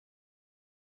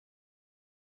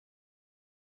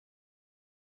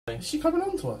Is she coming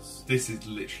on to us? This is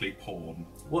literally porn.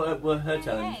 What will her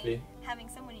challenge be? Having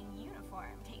someone in uniform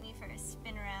take me for a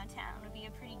spin around town would be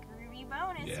a pretty groovy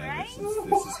bonus, Yeah, right?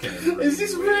 this is getting really Is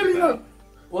this weird really now. not?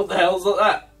 What the hell's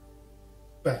that?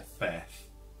 Beth.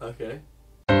 Okay.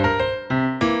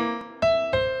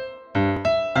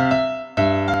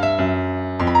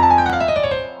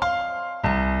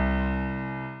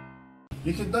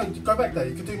 You can go back there.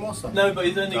 You can do more stuff. No, but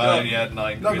he's only I got. only had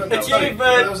 9 No, quid. but That was Achievement!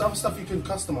 it. there was other stuff you can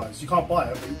customise. You can't buy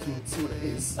it, but you can see what it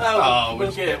is. Oh, we'll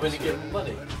which get it when you get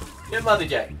money. Get money,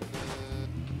 Jack.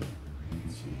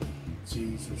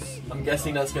 Jesus. I'm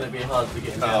guessing that's going to be hard to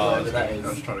get into Oh, whatever that I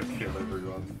was is. trying to kill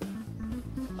everyone.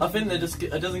 I think they just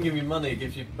it doesn't give you money, it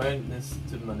gives you bonus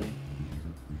to money.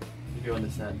 If you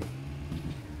understand.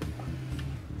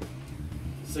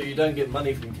 So you don't get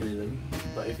money from killing them,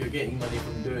 but if you're getting money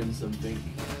from doing something,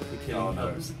 the killing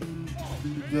helps.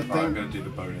 I'm going to do the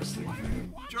bonus thing for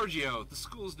him. Georgio, the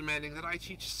school's demanding that I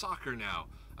teach soccer now.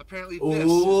 Apparently this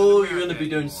Oh, isn't you're going to be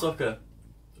doing anymore. soccer.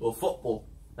 Or football,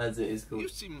 as it is called. You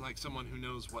seem like someone who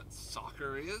knows what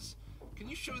soccer is. Can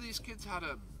you show these kids how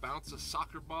to bounce a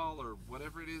soccer ball or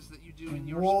whatever it is that you do in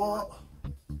your What? sport?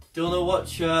 Do you want to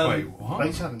watch... Wait, Play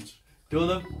what? challenge. Do you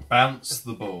want to... Bounce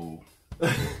the ball.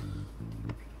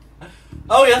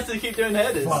 Oh, you have to keep doing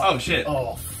headers. Oh, shit.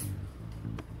 Off.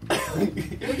 You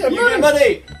get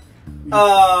money!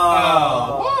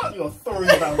 Oh. What? You got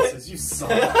 3 bounces. You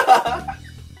suck.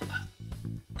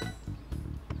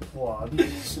 1,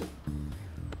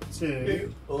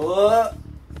 2, Oh.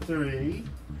 3,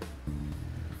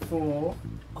 4.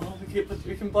 Oh,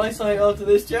 we can buy something after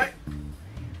this, Jack.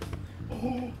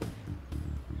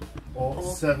 Or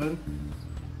 7,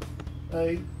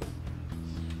 8,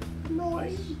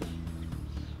 9.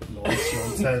 Nice, you're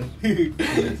on 10.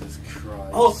 Jesus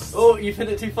Christ. Oh, you've hit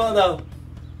it too far now.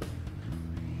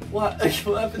 What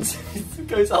happens if it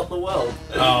goes out the world?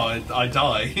 Oh, I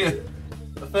die.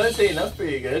 13, that's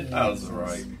pretty good. That was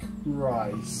alright.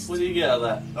 Christ. What do you get out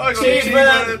of that? I got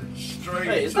Achievement! straight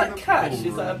Wait, is to that the cash? ball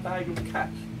Is that a room. bag of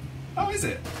cash? Oh, is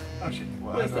it? Oh shit.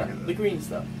 Well, What is how do I that? get The green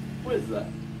stuff. What is that?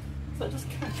 Is that just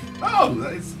cash? Oh,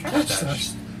 that is cash dash.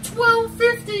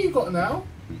 12.50 you got now.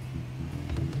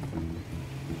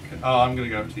 Okay. Oh, I'm gonna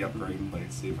go up to the upgrade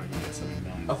plate, see if I can get something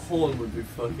A nice. horn would be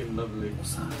fucking lovely.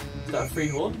 What's that? Is that a free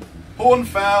horn? Horn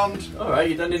found! Alright,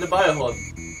 you don't need to buy a horn.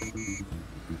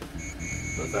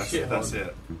 That's a shit That's horn.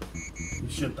 it. You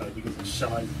should though because it's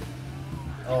shy.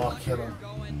 Oh, kill him.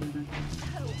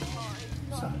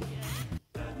 What's that?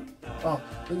 Oh,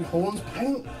 the horns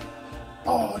paint.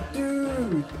 Oh,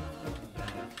 dude.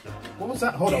 What was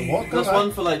that? Hold on, what? Go That's back.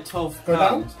 one for like 12 Go down.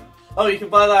 pounds. Oh, you can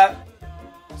buy that.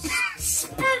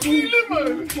 Spooky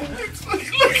limo! Look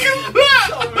at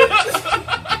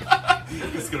that!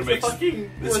 It's gonna make fucking,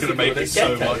 it's gonna make it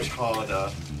so much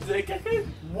harder. Is it a gecko?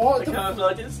 What? The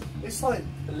camouflages? It's like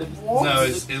A lip- what? No,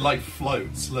 it like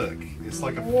floats. Look, it's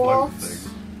like a What? float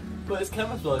thing. But it's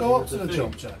camouflage. Go up with to the thing.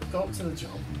 job, Jack. Go up to the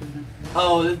job.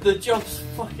 Oh, the job's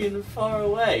fucking far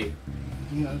away.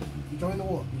 You know, you go in the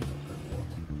water. You don't go in the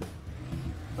water.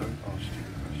 Don't ask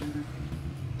stupid question.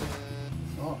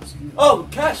 Oh, excuse me. Oh,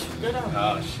 cash! Go down.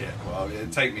 Oh shit! Well,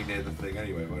 it'd take me near the thing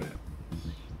anyway, won't it?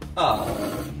 Ah.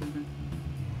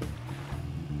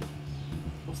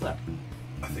 What's that?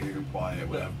 I think I could buy it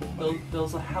without more money.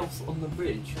 There's a house on the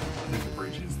bridge. I think the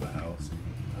bridge is the house.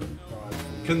 Right.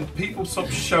 Can people stop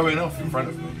showing off in front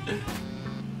of me?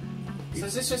 So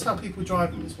is this just how people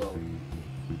drive in this world?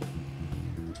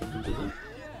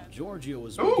 Georgio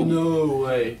was Ooh. No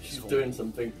way. She's doing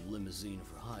something. limousine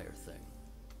for hire thing.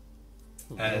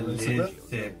 And Elizabeth? Georgio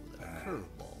it's knew it. that a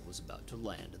curveball was about to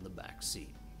land in the back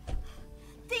seat.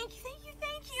 Thank you.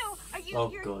 Are you Oh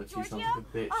here, god, she Georgio? sounds like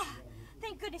a bitch. Oh,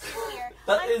 thank goodness you're here.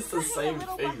 That I'm is the running same a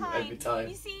little thing behind. every time.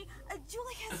 You see,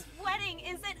 Julia's wedding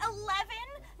is at 11,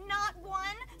 not 1,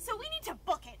 so we need to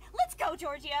book it. Let's go,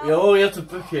 Georgio. Oh, you have to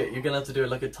book it. You're gonna have to do it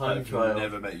like a time I've trial.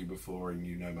 never met you before and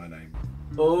you know my name.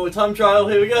 Oh, time trial.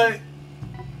 Here we go.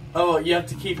 Oh, you have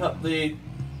to keep up the.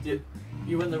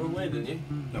 You went the wrong way, didn't you?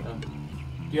 No. Oh.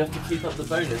 You have to keep up the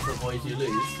bonus, otherwise you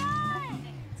lose. I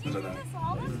don't know. This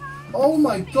all the time. Oh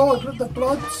my god, look at the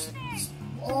blood.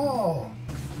 Oh.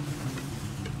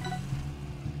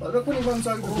 Like, look when he runs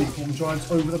over people and drives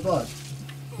over the blood.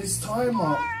 His time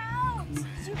up. Far out. Did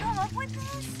you come up with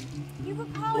this? You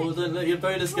could call Oh, it don't let your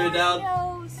bonus go down.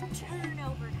 Georgio's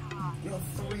turnover time. You got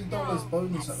 $3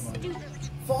 bonus at the moment. Stupid.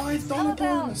 $5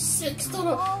 bonus, $6, You're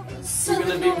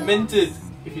gonna $7. be minted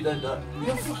if you don't die.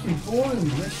 You're fucking boring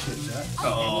with this shit, Jack.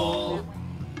 Oh.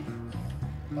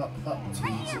 Up, Right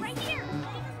tease. here.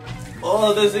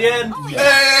 Oh, there's the end.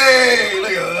 Hey!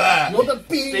 Look at that! You're the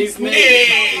bee's Bee's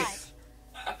knees. knees.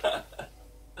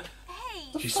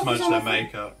 smudge their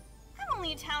makeup. I'm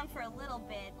only in town for a little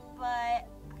bit, but I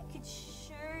could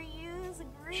sure use a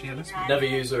green dragon. Never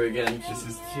use her again.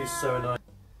 She's so annoying.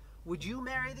 Would you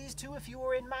marry these two if you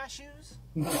were in my shoes?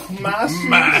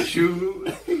 My shoe.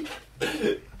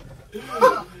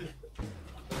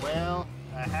 Well,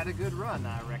 I had a good run,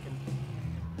 I reckon.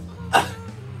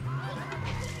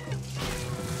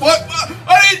 What?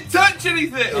 I didn't touch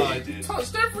anything! Oh, I did.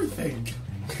 Touched everything.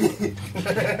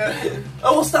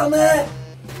 Oh, what's down there?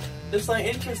 It's like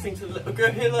interesting to look.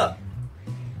 Go heal up.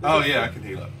 Oh yeah, I can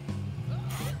heal up.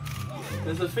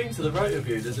 There's a thing to the right of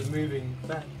you. There's a moving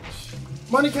back.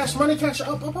 Money cash, up.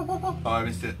 Oh, I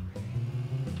missed it.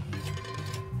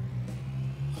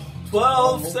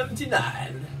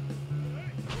 12.79.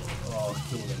 Oh,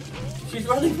 kill them. She's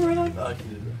running for her life. Oh, she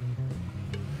did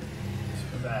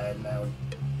it. Bad now.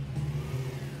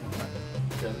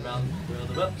 Turn around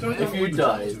the up. So If you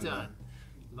die. It's done.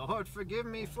 Lord forgive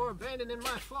me for abandoning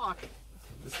my flock.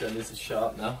 This guy needs a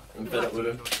sharp now. I'm fed up with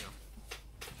him.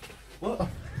 What?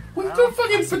 What are you doing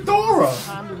fucking fedora?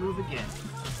 Time to move again.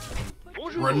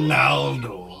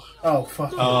 Ronaldo. Oh,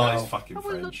 fuck. Oh, he's fucking I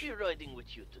will not French. be riding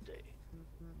with you today.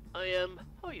 I am,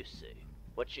 how you say,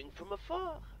 watching from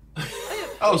afar.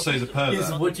 Oh, so he's a He's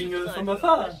pervert. watching you from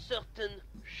afar. A certain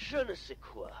je ne sais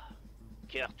quoi.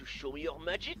 Care to show me your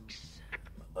magics?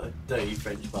 Oh, dirty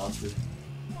French bastard.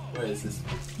 Where is this?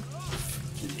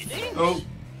 Oh,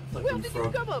 Where Fucking did you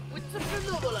frog. come up with such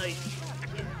a noble idea?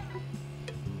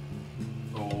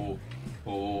 oh,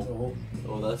 oh.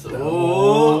 Oh, that's.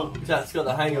 Oh! Jack's got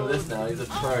the hang of this now. He's a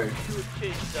pro. You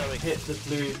change direction. Hit the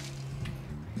blue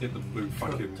Hit the blue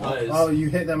fucking what? tires. Oh, you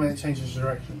hit them and it changes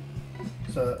direction.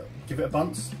 So, give it a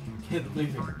bounce. Hit the blue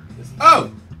thing. This-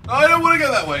 Oh! I don't want to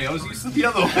go that way. I was used to the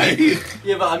other way.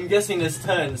 Yeah, but I'm guessing there's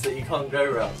turns that you can't go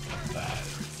around.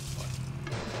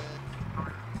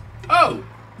 Oh!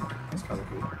 That's kind of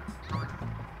cool.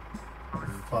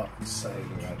 Fuck's sake. I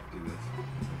don't know how to do this.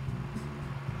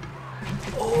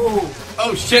 Oh!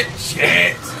 Oh shit!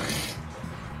 Shit!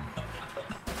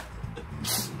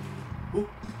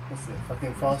 What's it?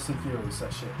 Fucking Fast and Furious,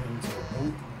 that shit into it.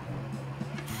 Oh.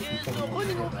 Yes, you're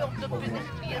running over the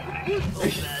pedestrian. Good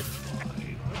old lad.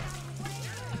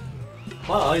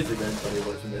 My eyes are going funny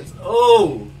watching this.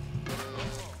 Oh!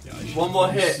 One more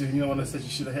hit. You know when I said you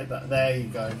should have hit that? There you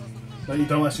go. No, you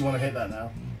don't actually want to hit that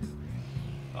now.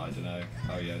 I don't know.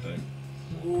 Oh yeah, I don't.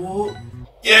 Oh!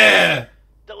 Yeah!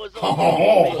 That was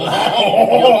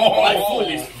Oh. I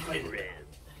fully read.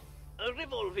 A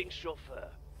revolving chauffeur.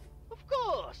 Of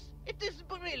course, it is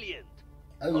brilliant.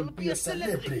 I will be a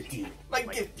celebrity. My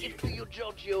gift to you,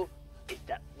 Georgio, is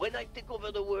that when I take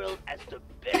over the world as the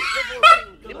best revolving God,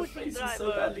 her limousine face is driver,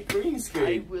 so badly green I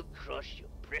screen. will crush your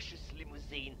precious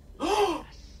limousine.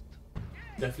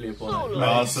 Definitely a porn. Solo.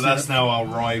 Oh, so that's now our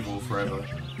rival forever.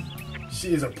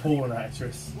 She is a porn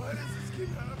actress.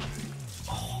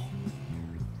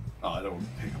 Oh, I don't want to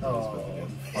pick up Oh.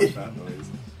 this bit again. Fuck that noise.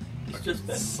 It's just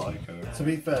Beth. Psycho. To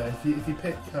be fair, if you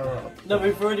pick her up, No,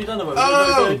 we've already done it. We're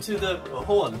Oh! going to go to the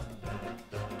horn.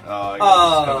 Oh,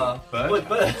 Ah! bird? Wait,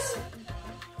 birds.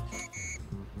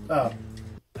 oh,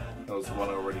 That was the one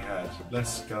I already had.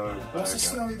 Let's go. what's the back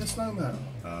Snowy the Snowman?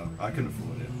 up. I can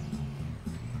afford it.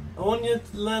 I want you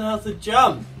to learn how to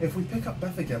jump. If we pick up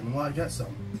Beth again, we might get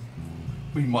some.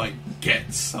 We might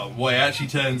get some. Well, it actually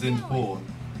turns into porn.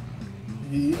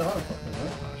 You, oh, fucking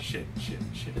hell. Oh, shit.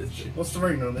 What's the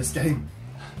rating on this game?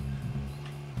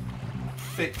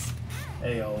 Fix.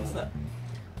 Ayo. What's that?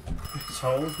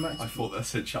 Charles Max. I thought that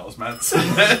said Charles Manson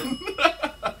then.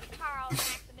 Charles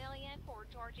Maximilian for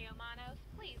Georgio Manos.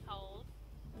 Please hold.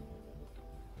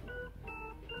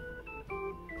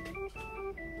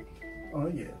 Oh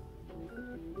yeah.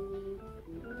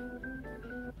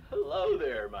 Hello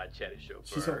there, my chatty chauffeur.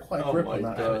 She's got quite a Oh grip my on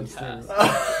that. God. Fantastic.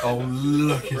 Oh,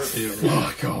 look at him.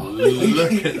 Oh, God.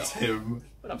 Look at him.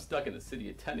 But I'm stuck in the city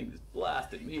attending these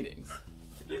blasted meetings.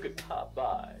 If you could pop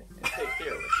by and take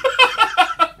care of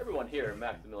it. Everyone here at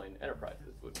Maximilian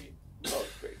Enterprises would be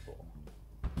most grateful.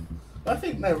 I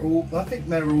think they're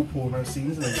all porno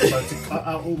scenes, and they decided to cut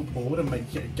out all the porn and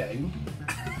make it a game.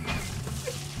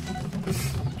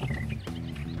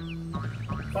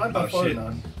 Find by Oh, phone shit.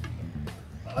 now.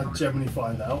 I generally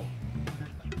find out.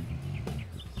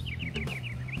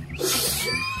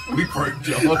 We broke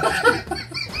John.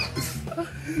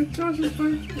 Josh is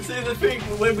playing. See, the thing,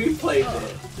 when we played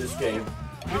this game,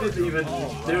 we didn't even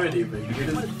do anything.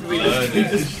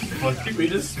 We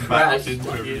just crashed into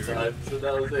a few everything. times, so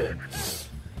that was it.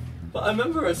 But I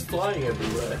remember us flying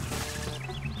everywhere.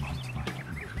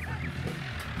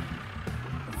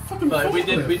 But we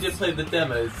did play the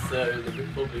demos, so that we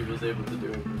probably was able to do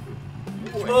everything.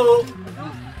 Oh!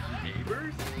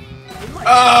 neighbors?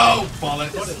 Oh,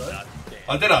 bollocks.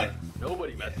 Oh, did I?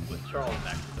 Nobody messes with Charles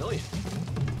Maximilian.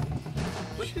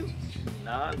 Which is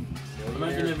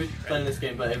Imagine every playing this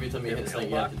game, but every time you hit something,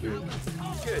 you have to do it.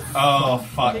 Good. Oh,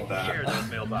 fuck Share that. those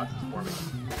mailboxes for me.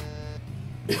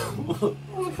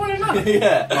 What's the point of that?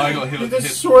 Yeah. Oh, I got hit. You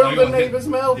destroyed the neighbour's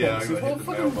mailbox. Yeah, I got hit What the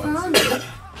fucking mailbox. fan?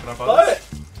 Can I buy this?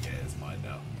 Yeah, it's mine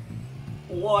now.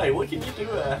 Why? What can you do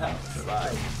at a house?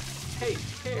 Right. Take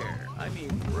care. I mean,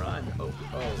 run.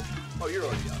 Oh, you're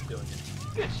already out doing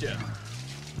it. Good show.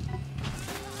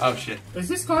 Oh, shit. Is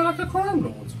this guy like a crime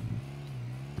lord?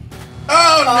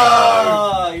 Oh, no!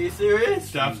 Oh, are you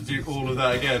serious? Do I have to do all of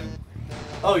that again?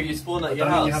 Oh, you spawn at your I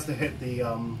think house. you have to hit the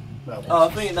mailbox. Oh,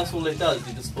 I think that's all it does.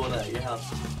 You just spawn at your house.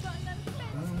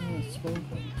 Spawn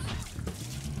points.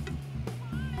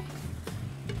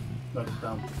 Load it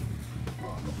down.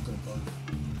 Oh, I'm not doing both.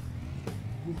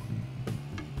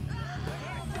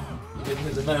 You didn't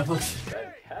hit the mailbox.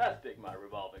 Fantastic, my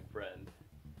revolving friend.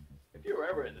 If you were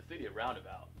ever in the city of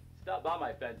Roundabout, stop by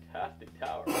my fantastic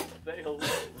tower and say hello.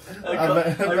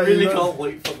 I really can't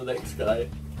wait for the next guy.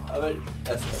 I mean,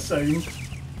 that's Same.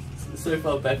 so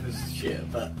far Beth is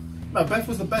shit, but No, Beth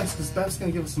was the best because Beth's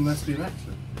going to give us some lesbian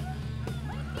action.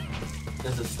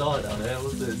 there's a star down there.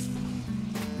 What's this?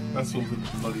 That's all the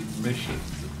bloody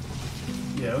missions.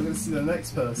 Yeah, we're going to see the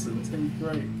next person. It's going to be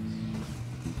great.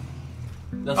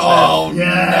 That's Oh, Beth.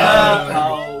 yeah!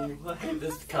 Oh, I hate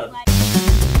this cunt.